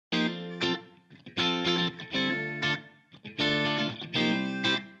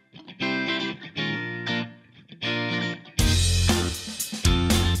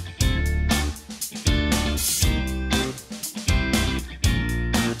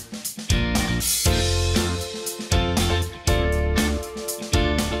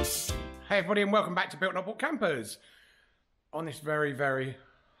everybody, and welcome back to Built Not Bought Campers on this very, very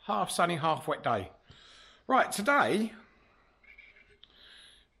half sunny, half wet day. Right, today,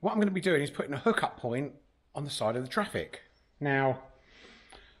 what I'm going to be doing is putting a hookup point on the side of the Trafic. Now,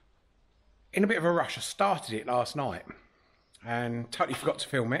 in a bit of a rush, I started it last night and totally forgot to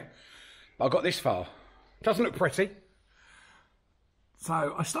film it, but I got this far. Doesn't look pretty.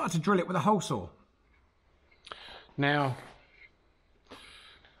 So I started to drill it with a hole saw. Now,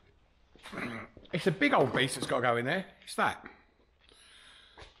 it's a big old beast that's got to go in there. It's that.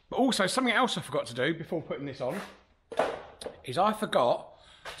 But also, something else I forgot to do before putting this on is I forgot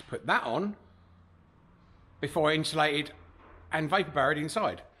to put that on before I insulated and vapor barried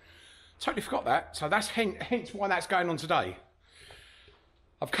inside. Totally forgot that. So that's hence why that's going on today.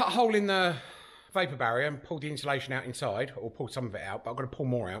 I've cut a hole in the vapor barrier and pulled the insulation out inside, or pulled some of it out, but I've got to pull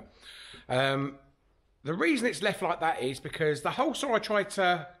more out. The reason it's left like that is because the hole saw I tried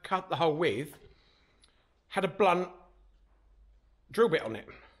to cut the hole with had a blunt drill bit on it.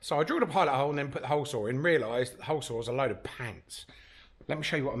 So I drilled a pilot hole and then put the hole saw in, realised that the hole saw is a load of pants. Let me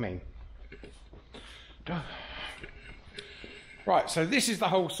show you what I mean. Right, so this is the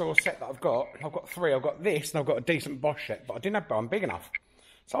hole saw set that I've got. I've got three. I've got this and I've got a decent Bosch set, but I didn't have one big enough.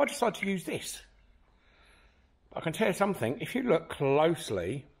 So I decided to use this. I can tell you something, if you look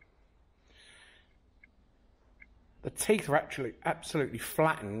closely, the teeth are actually absolutely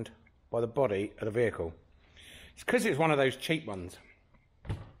flattened by the body of the vehicle. It's because it's one of those cheap ones.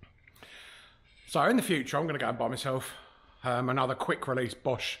 So in the future, I'm going to go and buy myself another quick release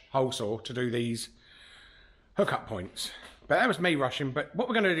Bosch hole saw to do these hookup points. But that was me rushing. But what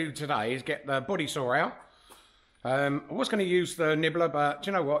we're going to do today is get the body saw out. I was going to use the nibbler, but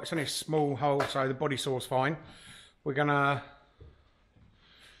do you know what? It's only a small hole, so the body saw's fine. We're going to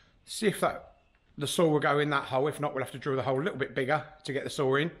see if the saw will go in that hole. If not, we'll have to drill the hole a little bit bigger to get the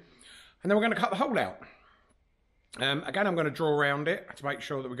saw in. And then we're going to cut the hole out. Again, I'm going to draw around it to make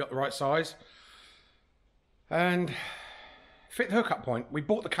sure that we've got the right size. And fit the hookup point. We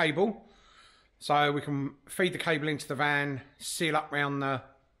bought the cable, so we can feed the cable into the van, seal up around the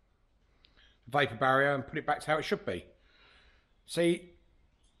vapor barrier and put it back to how it should be. See,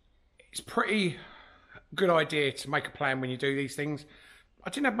 it's pretty good idea to make a plan when you do these things. I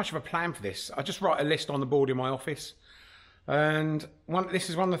didn't have much of a plan for this. I just write a list on the board in my office. And this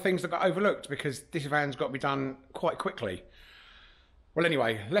is one of the things that got overlooked because this van's got to be done quite quickly. Well,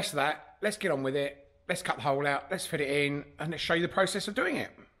 anyway, less of that. Let's get on with it. Let's cut the hole out. Let's fit it in and let's show you the process of doing it.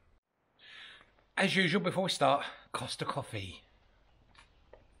 As usual, before we start, Costa coffee.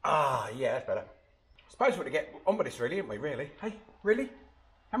 Ah, yeah, that's better. I suppose we're to get on with this, really, aren't we? Really? Hey, really?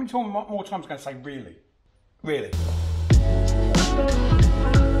 How many more times am I going to say really? Really?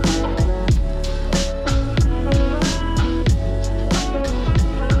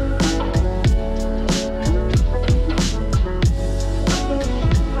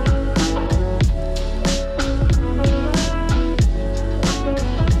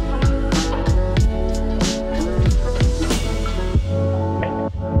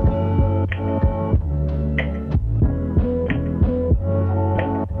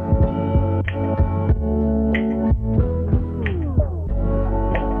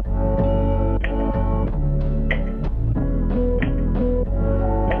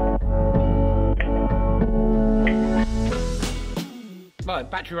 Right,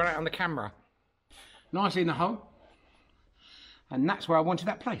 battery ran out on the camera. Nicely in the hole. And that's where I wanted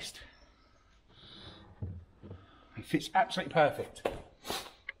that placed. It fits absolutely perfect.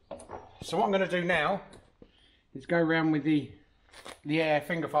 So what I'm going to do now is go around with the air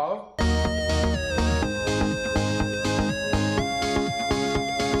finger file.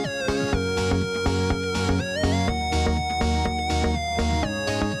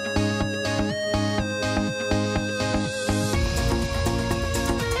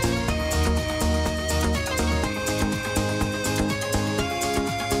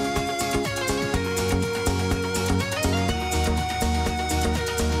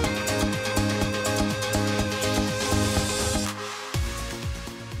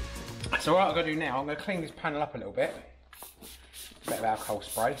 So what I'm going to do now, I'm going to clean this panel up a little bit. A bit of alcohol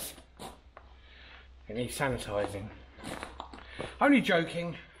spray. It needs sanitising. Only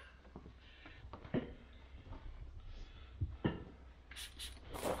joking.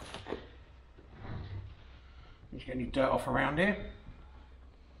 Just get any dirt off around here.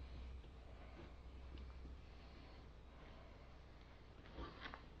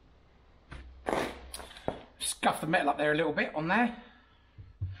 Scuff the metal up there a little bit on there.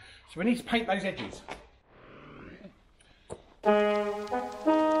 So we need to paint those edges.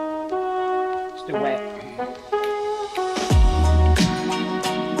 Still wet.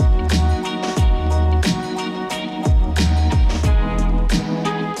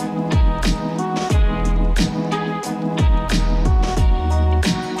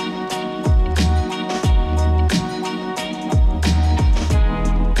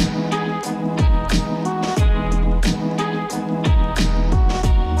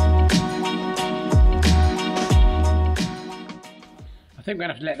 think we're going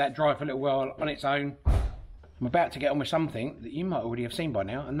to have to let that dry for a little while on its own. I'm about to get on with something that you might already have seen by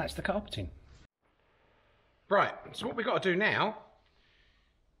now, and that's the carpeting. Right, so what we've got to do now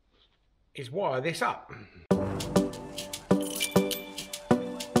is wire this up.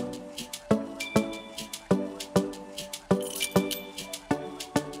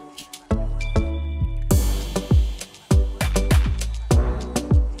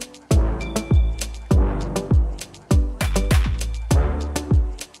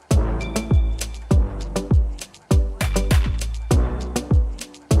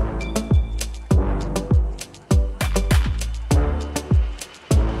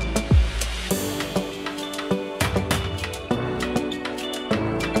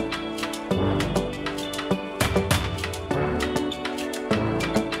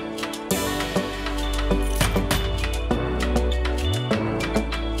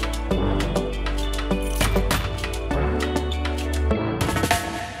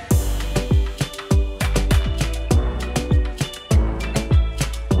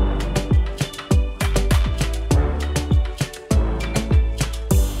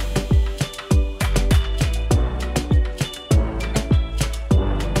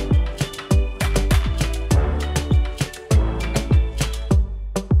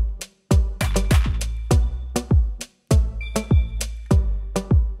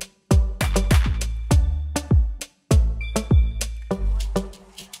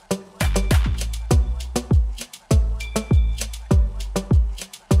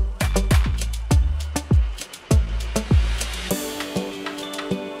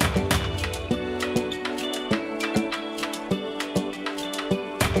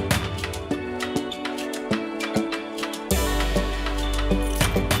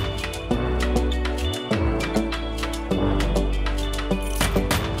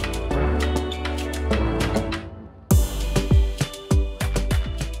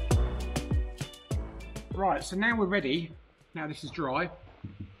 Right, so now we're ready, now this is dry,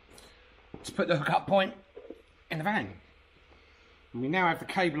 to put the hookup point in the van. And we now have the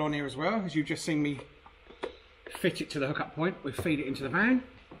cable on here as well, as you've just seen me fit it to the hookup point. We feed it into the van.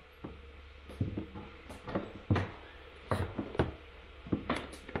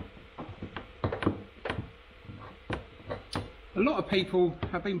 A lot of people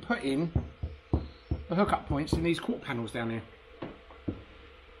have been putting the hookup points in these quarter panels down here.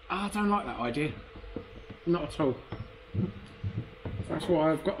 I don't like that idea. Not at all. That's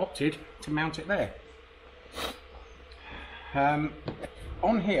why I've opted to mount it there.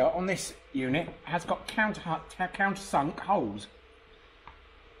 On here, on this unit, has got countersunk holes.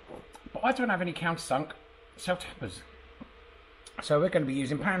 But I don't have any countersunk cell tappers. So we're going to be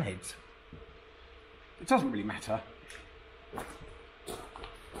using pan heads. It doesn't really matter.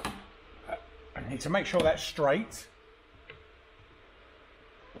 I need to make sure that's straight.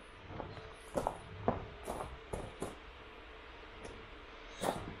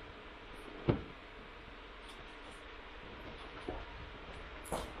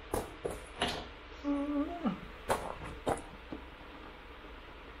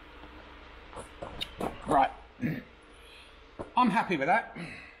 Right, I'm happy with that.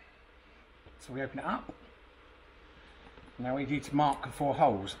 So we open it up. Now we need to mark the 4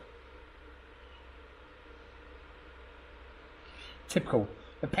 holes. Typical,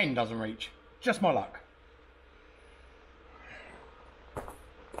 the pen doesn't reach. Just my luck.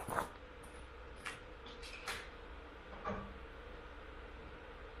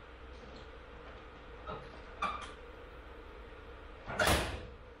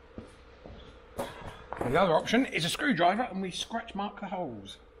 And the other option is a screwdriver and we scratch mark the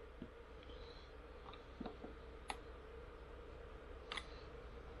holes.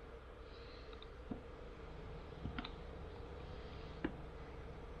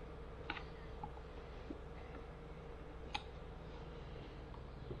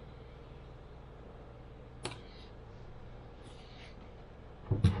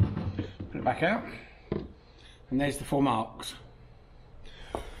 Put it back out, and there's the 4 marks.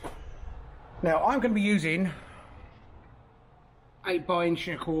 Now I'm going to be using 8 by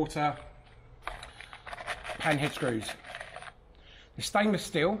 1.25" pan head screws. They're stainless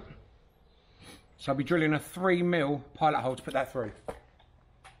steel, so I'll be drilling a 3mm pilot hole to put that through.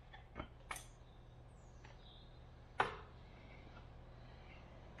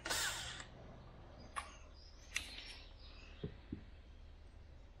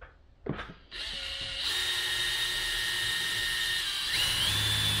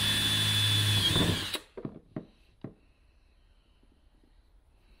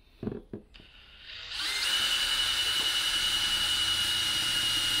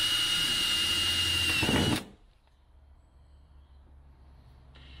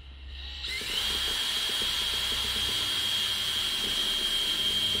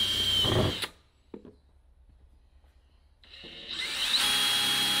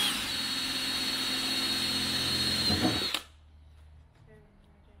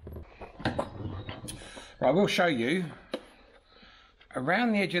 Right, I will show you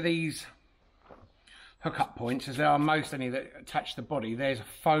around the edge of these hook-up points, as there are most any that attach the body, there's a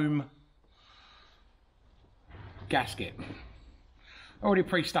foam gasket already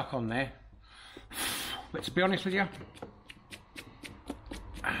pre-stuck on there. But to be honest with you,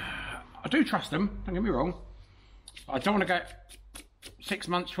 I do trust them, don't get me wrong. I don't want to go 6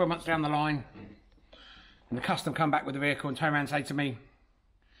 months, 12 months down the line and the custom come back with the vehicle and turn around and say to me,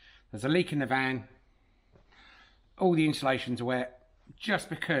 there's a leak in the van, all the insulations are wet just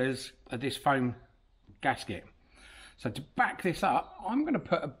because of this foam gasket. So to back this up, I'm going to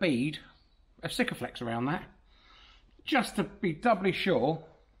put a bead of Sikaflex around that, just to be doubly sure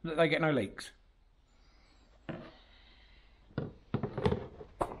that they get no leaks.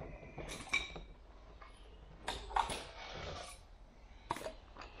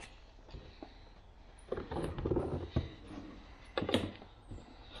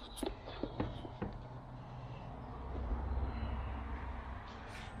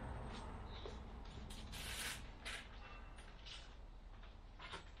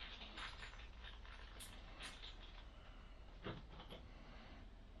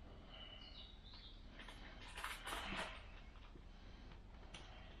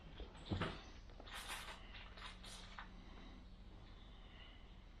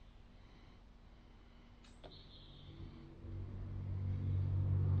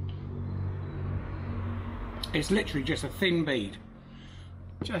 It's literally just a thin bead,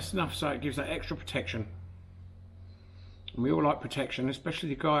 just enough so it gives that extra protection. And we all like protection, especially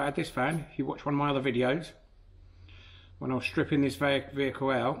the guy who had this van. If you watch one of my other videos, when I was stripping this vehicle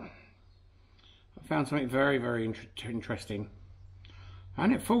out, I found something very, very interesting.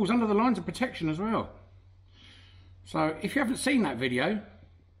 And it falls under the lines of protection as well. So if you haven't seen that video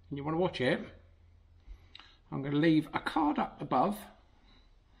and you want to watch it, I'm going to leave a card up above.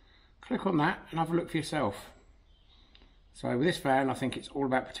 Click on that and have a look for yourself. So with this van, I think it's all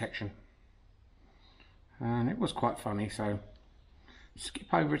about protection. And it was quite funny, so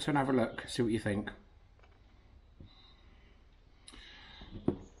skip over it and have a look, see what you think.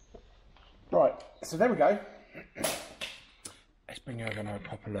 Right, so there we go. Let's bring you over and have a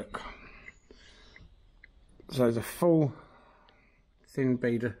proper look. So there's a full thin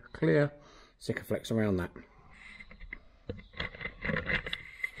bead of clear Sikaflex around that.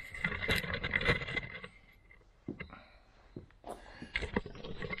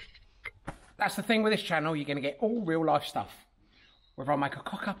 That's the thing with this channel, you're going to get all real life stuff, whether I make a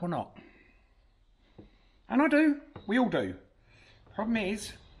cock up or not. And I do, we all do. Problem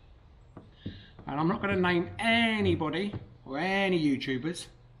is, and I'm not going to name anybody or any YouTubers,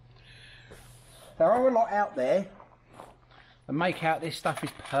 there are a lot out there that make out this stuff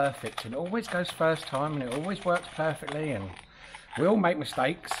is perfect and it always goes first time and it always works perfectly, and we all make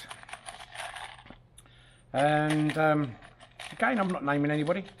mistakes. And again, I'm not naming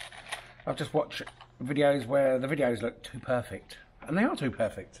anybody. I've just watched videos where the videos look too perfect, and they are too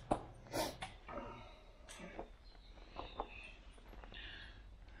perfect.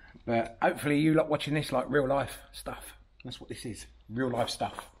 But hopefully you lot watching this like real life stuff. That's what this is, real life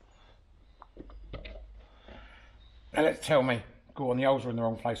stuff. Now let's tell me, go on, the holes are in the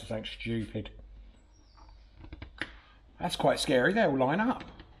wrong place or something stupid. That's quite scary, they all line up.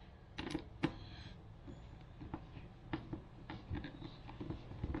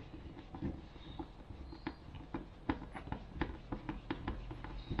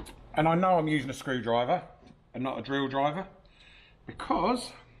 And I know I'm using a screwdriver and not a drill driver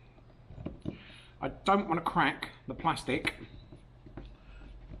because I don't want to crack the plastic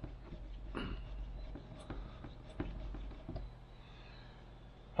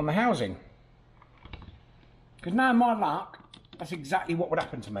on the housing. Because now, in my luck, that's exactly what would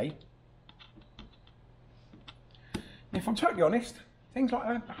happen to me. If I'm totally honest, things like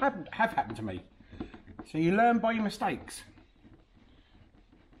that have happened to me. So you learn by your mistakes.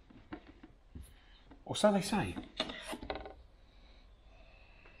 Or so they say.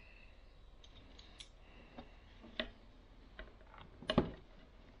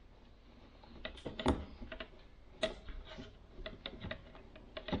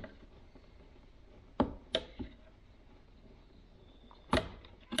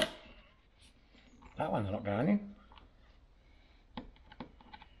 That one's not going in.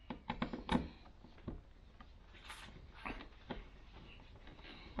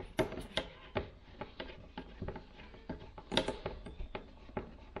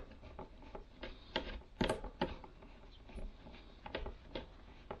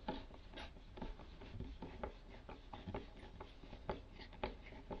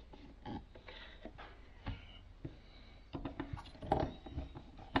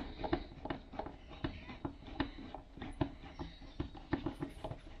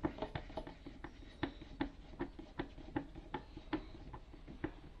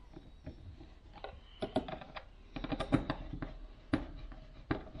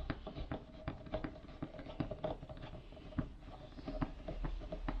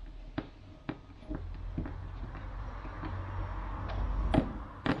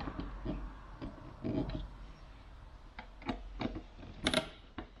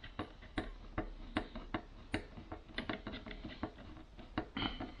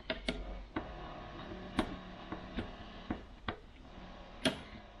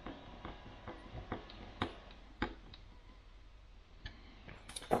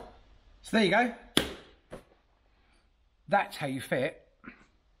 So there you go. That's how you fit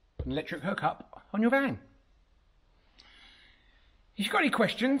an electric hookup on your van. If you've got any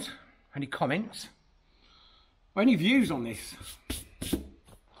questions, any comments, or any views on this,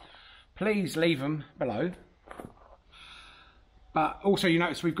 please leave them below. But also, you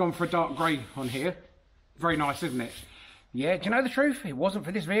notice we've gone for a dark grey on here. Very nice, isn't it? Yeah, do you know the truth? It wasn't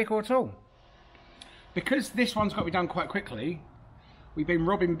for this vehicle at all. Because this one's got to be done quite quickly, we've been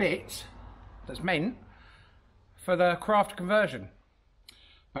robbing bits that's meant for the craft conversion.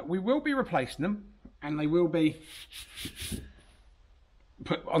 But we will be replacing them, and they will be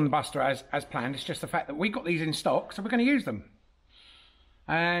put on the Buster as planned. It's just the fact that we got these in stock, so we're going to use them.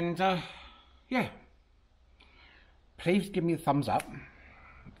 And yeah, please give me a thumbs up.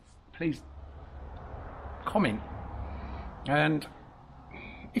 Please comment. And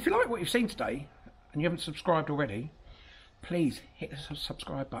if you like what you've seen today and you haven't subscribed already, please hit the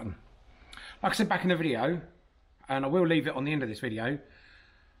subscribe button. Like I said back in the video, and I will leave it on the end of this video,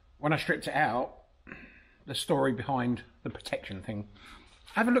 when I stripped it out, the story behind the protection thing.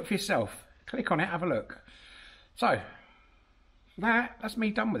 Have a look for yourself. Click on it, have a look. So, that's me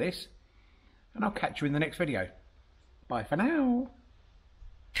done with this, and I'll catch you in the next video. Bye for now.